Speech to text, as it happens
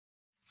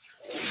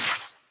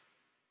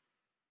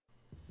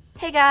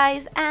Hey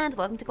guys, and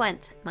welcome to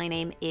Gwent. My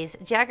name is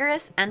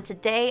Jaggerous, and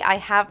today I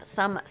have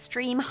some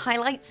stream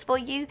highlights for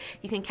you.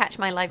 You can catch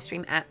my live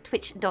stream at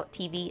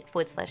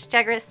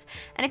twitch.tv/Jaggerous,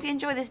 and if you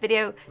enjoy this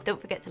video,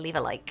 don't forget to leave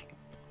a like.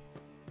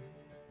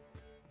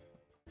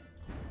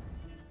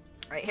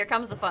 Alright, here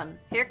comes the fun.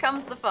 Here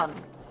comes the fun.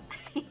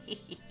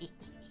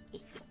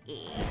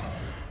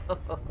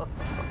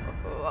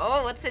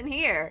 Oh, what's in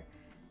here?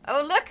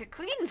 Oh look, a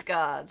Queen's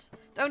Guard.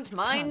 Don't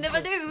mind if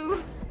I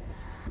do.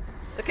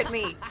 Look at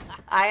me.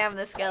 I am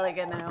the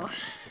Skellige now.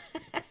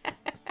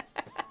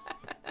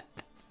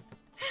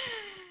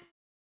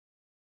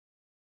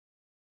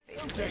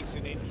 Who takes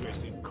an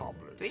interest in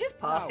cobblers? Do we just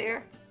pass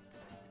here?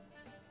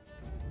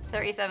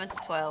 37 to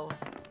 12.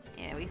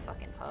 Yeah, we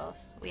fucking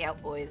pass. We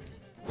out, boys.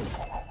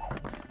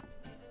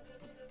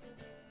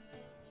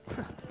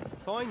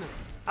 Finally.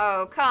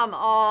 Oh, come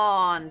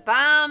on.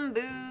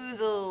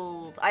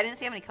 Bamboozled. I didn't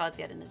see how many cards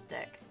he had in his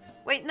deck.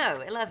 Wait, no,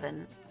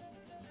 11.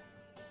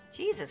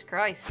 Jesus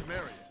Christ.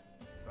 Temeria.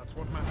 That's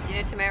what matters. You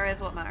know, Temeria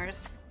is what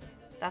matters.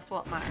 That's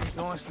what matters.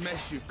 Nice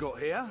mess you've got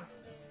here.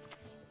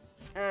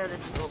 This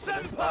is awkward as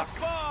Semper fuck.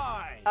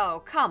 Fi!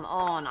 Oh, come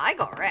on. I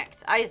got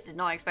wrecked. I just did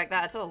not expect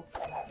that at all.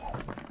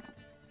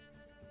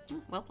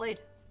 Well played.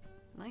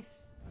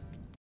 Nice.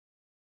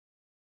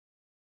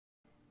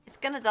 It's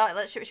gonna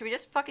die. Should we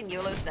just fucking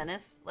Yolo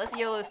Stennis? Let's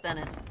Yolo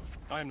Stennis.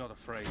 I am not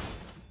afraid.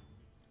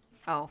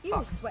 Oh, You fuck.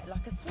 will sweat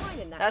like a swine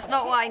in that. That's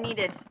not what I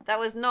needed. That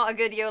was not a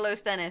good Yolo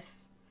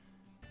Stennis.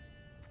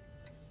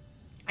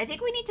 I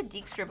think we need to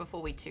Dijkstra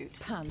before we toot.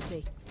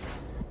 Pansy.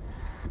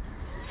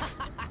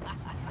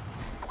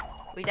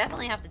 We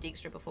definitely have to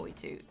Dijkstra before we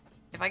toot.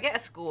 If I get a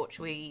Scorch,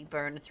 we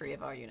burn 3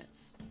 of our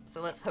units.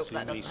 So let's hope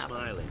that doesn't happen.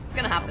 Smiling. It's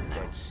gonna happen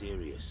now. Dead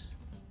serious.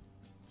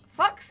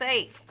 Fuck's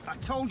sake. I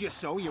told you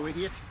so, you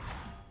idiot.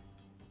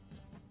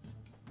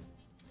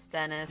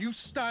 Stennis. You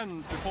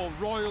stand before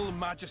royal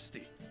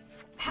majesty.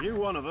 You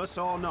one of us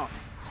or not?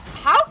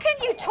 How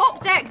can you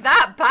top deck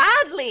that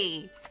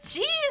badly?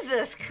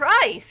 Jesus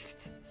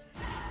Christ.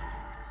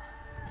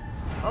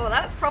 Oh,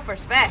 that's proper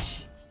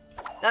spesh.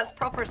 That's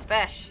proper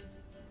spesh.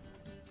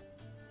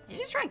 You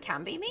just try and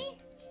Camby me?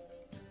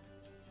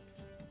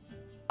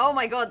 Oh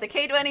my god, the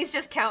K20's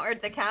just countered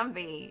the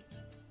Camby.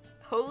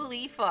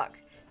 Holy fuck.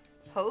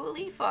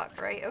 Holy fuck,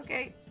 right,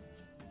 okay.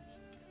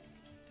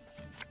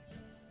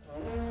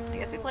 I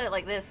guess we play it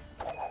like this.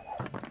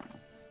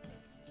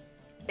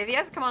 If he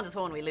has Commander's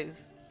Horn, we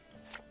lose.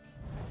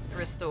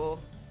 Restore.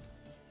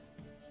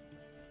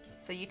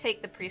 So you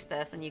take the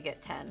Priestess and you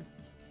get 10.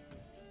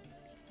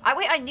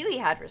 Wait, I knew he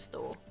had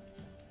Restore.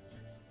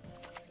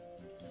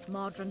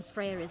 Mardrun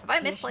Freyr is Have I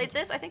misplayed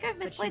this? I think I've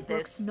misplayed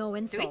this. No Do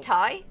insult. we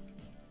tie?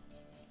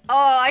 Oh,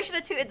 I should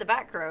have tooted the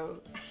back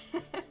row.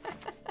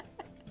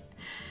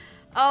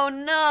 Oh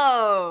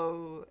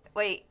no!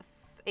 Wait,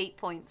 8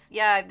 points.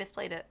 Yeah, I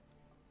misplayed it.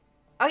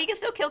 Oh, he can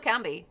still kill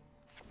Camby.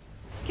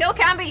 Kill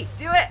Camby!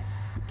 Do it!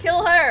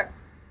 Kill her!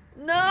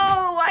 No!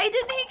 Why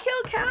didn't he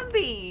kill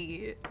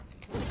Camby?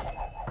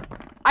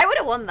 I would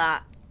have won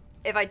that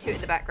if I tooted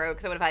the back row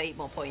because I would have had 8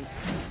 more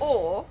points.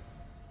 Or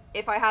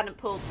if I hadn't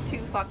pulled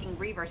 2 fucking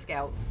Reaver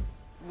Scouts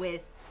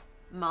with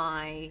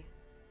my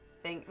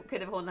thing.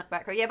 Could have horned that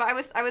back row. Yeah, but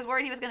I was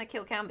worried he was going to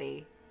kill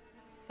Camby.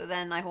 So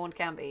then I horned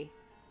Camby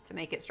to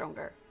make it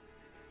stronger.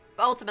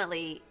 But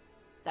ultimately,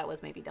 that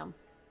was maybe dumb.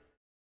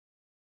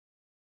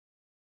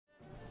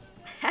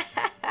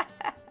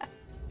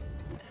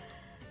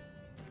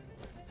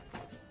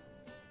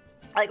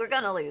 Like, we're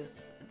gonna lose.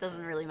 It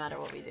doesn't really matter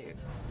what we do.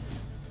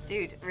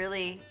 Dude,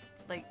 really?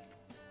 Like,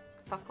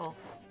 fuck off.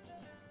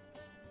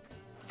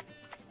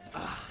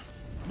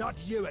 Not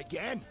you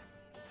again.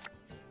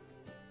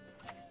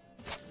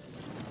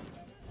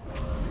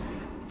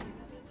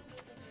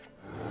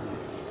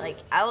 Like,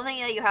 I don't think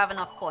that you have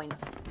enough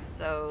points.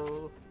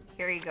 So,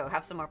 here you go.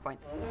 Have some more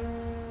points.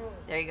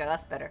 There you go.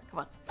 That's better. Come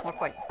on. More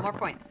points. More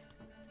points.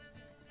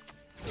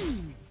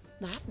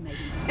 That maybe.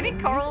 Can he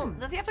coral?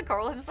 Does he have to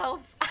coral himself?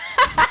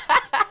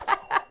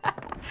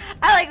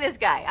 I like this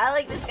guy. I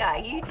like this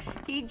guy.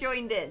 He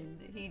joined in.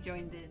 He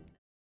joined in.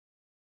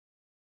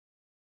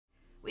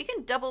 We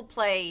can double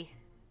play.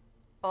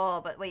 Oh,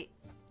 but wait.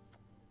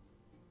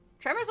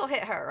 Tremors will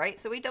hit her, right?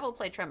 So we double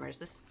play Tremors.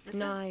 This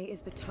Nigh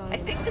is the time. I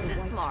think this of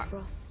is white smart.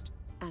 Frost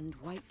and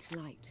white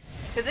light.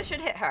 because this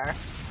should hit her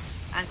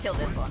and kill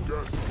this one.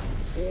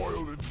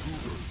 Oil and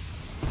sugar.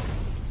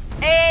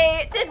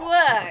 Hey, it did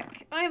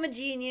work! I'm a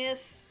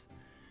genius.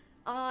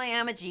 I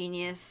am a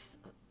genius.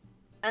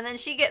 And then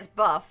she gets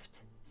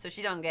buffed, so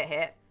she don't get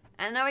hit.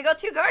 And now we got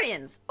 2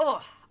 Guardians.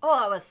 Oh,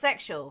 that was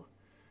sexual.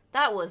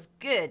 That was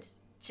good.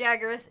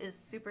 Jaggerous is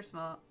super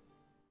smart.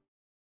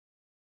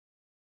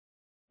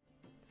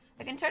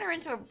 I can turn her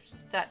into a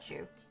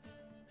statue.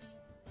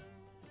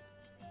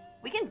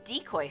 We can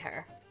decoy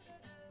her.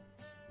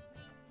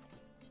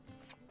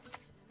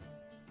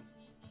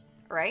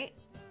 Right?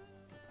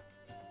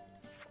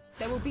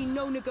 There will be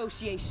no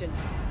negotiation.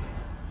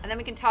 And then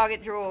we can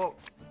target draw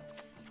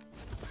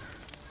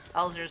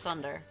Alzur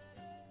Sunder.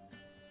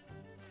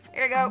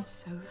 Here you go. I'm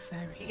so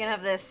You can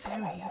have this.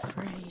 very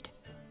afraid.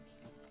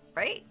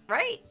 Right?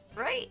 Right?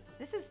 Right?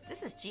 This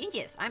is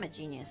genius. I'm a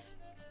genius.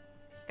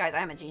 Guys,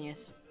 I'm a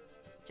genius.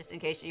 Just in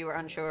case you were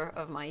unsure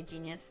of my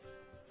genius.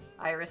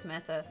 Iris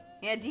meta.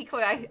 Yeah,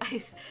 decoy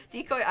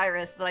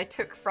Iris that I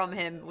took from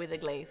him with a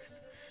glaze.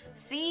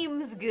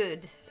 Seems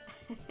good.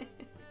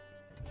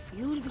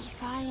 You'll be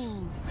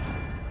fine.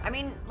 I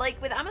mean,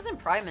 like, with Amazon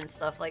Prime and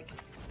stuff, like,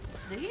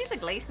 did he just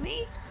glaze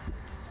me?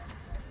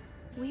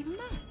 We've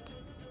met.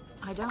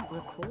 I don't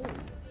recall.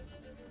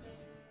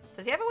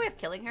 Does he have a way of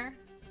killing her?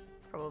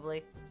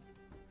 Probably.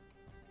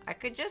 I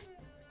could just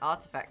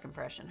artifact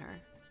compression her.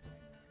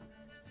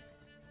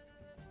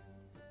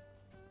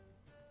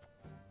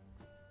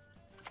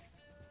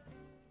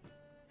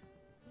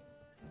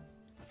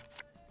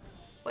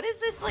 What is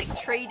this,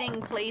 like,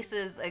 trading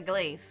places a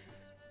glaze?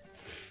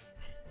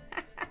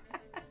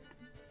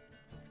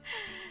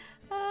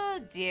 Oh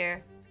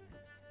dear.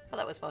 Well,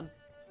 that was fun.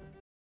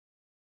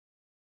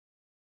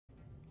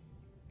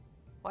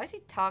 Why is he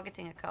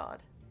targeting a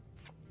card?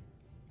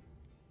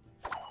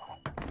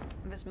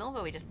 If it's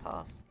Milva, we just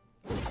pass.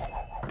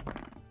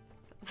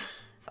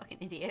 Fucking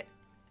idiot.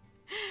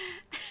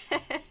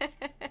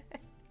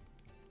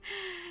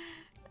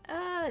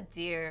 Oh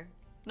dear.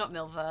 Not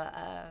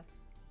Milva,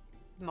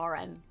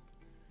 Moran.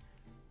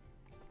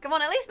 Come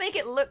on, at least make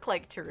it look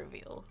like to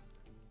reveal.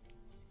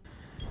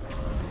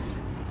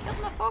 Killed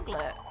my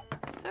foglet.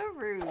 So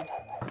rude.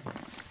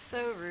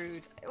 So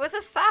rude. It was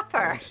a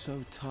sapper. I'm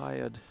so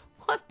tired.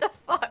 What the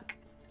fuck?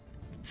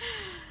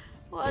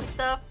 What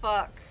the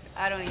fuck?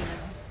 I don't even.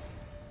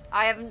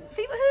 I haven't.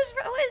 People,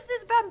 what is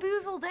this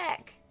bamboozle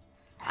deck?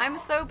 I'm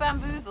so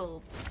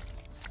bamboozled.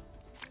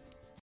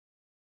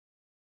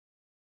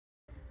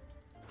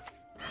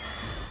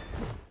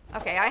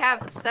 Okay, I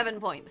have 7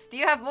 points. Do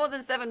you have more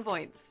than 7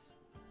 points?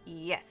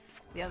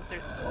 Yes. The answer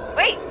is...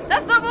 Wait!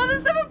 That's not more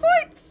than 7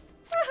 points!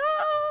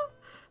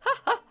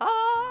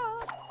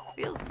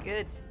 Feels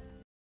good.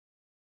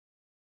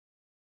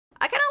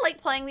 I kind of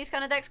like playing these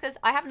kind of decks because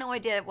I have no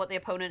idea what the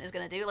opponent is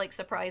going to do. Like,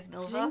 surprise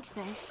Milva. Drink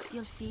this,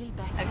 you'll feel A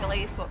better.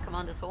 glaze, what,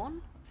 Commander's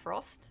Horn?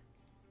 Frost?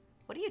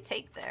 What do you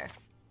take there?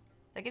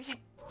 That gives you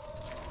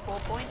 4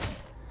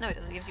 points? No, it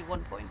doesn't. It gives you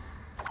 1 point.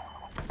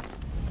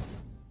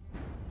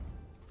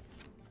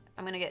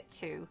 I'm gonna get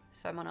 2,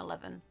 so I'm on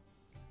 11.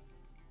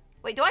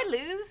 Wait, do I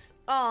lose?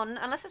 Oh,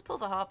 unless this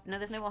pulls a harp. No,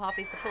 there's no more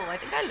harpies to pull. I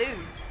think I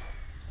lose.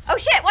 Oh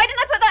shit, why didn't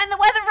I put that in the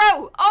weather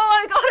row? Oh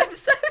my god, I'm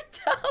so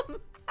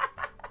dumb.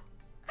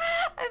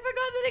 I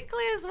forgot that it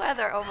clears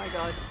weather. Oh my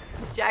god.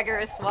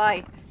 Jaggerous,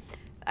 why?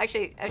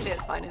 Actually,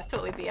 it's fine. It's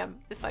totally BM.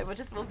 It's fine. We'll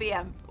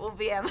BM. We'll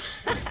BM.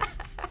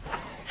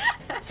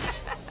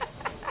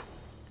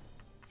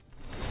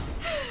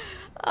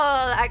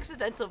 Oh, the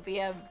accidental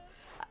BM.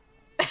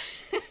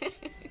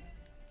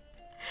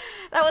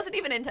 That wasn't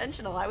even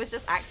intentional. I was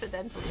just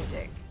accidentally a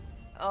dick.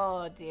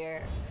 Oh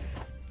dear.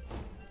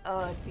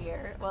 Oh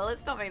dear. Well,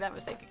 let's not make that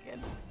mistake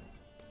again.